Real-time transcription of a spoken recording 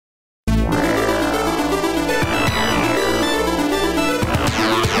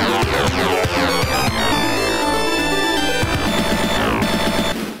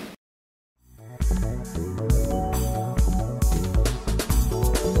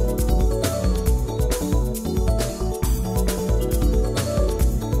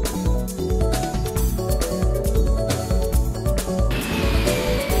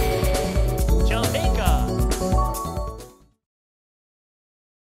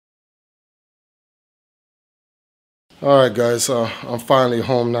All right, guys. I'm finally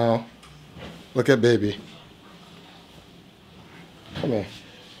home now. Look at baby. Come here.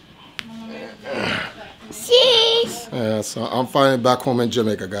 Cheese. Yeah, so I'm finally back home in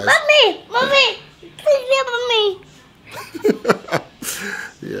Jamaica, guys. Mommy, please help me.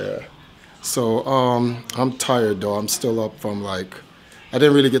 Yeah. So I'm tired though. I'm still up from I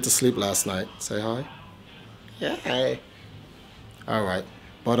didn't really get to sleep last night. Say hi. Yeah. Hi. All right.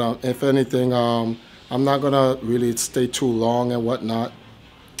 But if anything, I'm not gonna really stay too long and whatnot.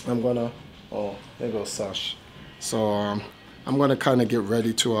 I'm gonna. Oh, there goes Sash. So I'm gonna kind of get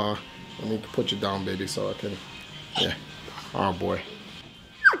ready to. Let me put you down, baby, so I can. Yeah. Oh boy.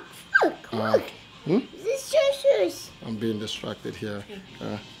 Look. This is yours. I'm being distracted here.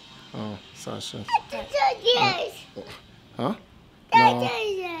 Oh, Sasha. Yes. Huh? No.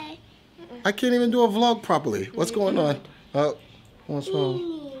 I can't even do a vlog properly. What's going on? What's wrong?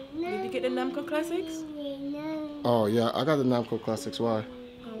 Did you get the Namco Classics? Oh yeah, I got the Namco Classics. Why?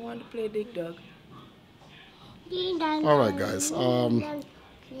 I want to play Dig Dug. All right, guys.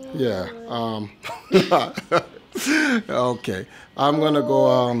 Yeah. Okay. I'm gonna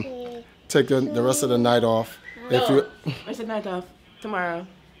go take the rest of the night off. No, rest of the night off. Tomorrow.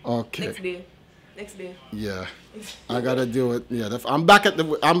 Okay. Next day. Yeah. I gotta do it. Yeah. I'm back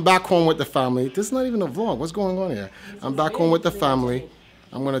I'm back home with the family. This is not even a vlog. What's going on here? I'm back home with the family.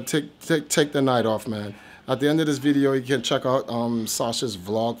 I'm gonna take the night off, man. At the end of this video, you can check out Sasha's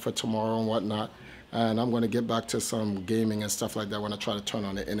vlog for tomorrow and whatnot. And I'm gonna get back to some gaming and stuff like that when I try to turn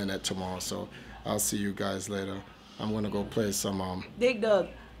on the internet tomorrow. So I'll see you guys later. I'm gonna go play some Dig Dug.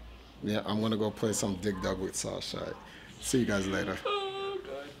 Yeah, I'm gonna go play some Dig Dug with Sasha. See you guys later.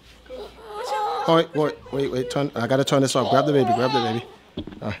 Oh, wait, turn. I gotta turn this off. Grab the baby.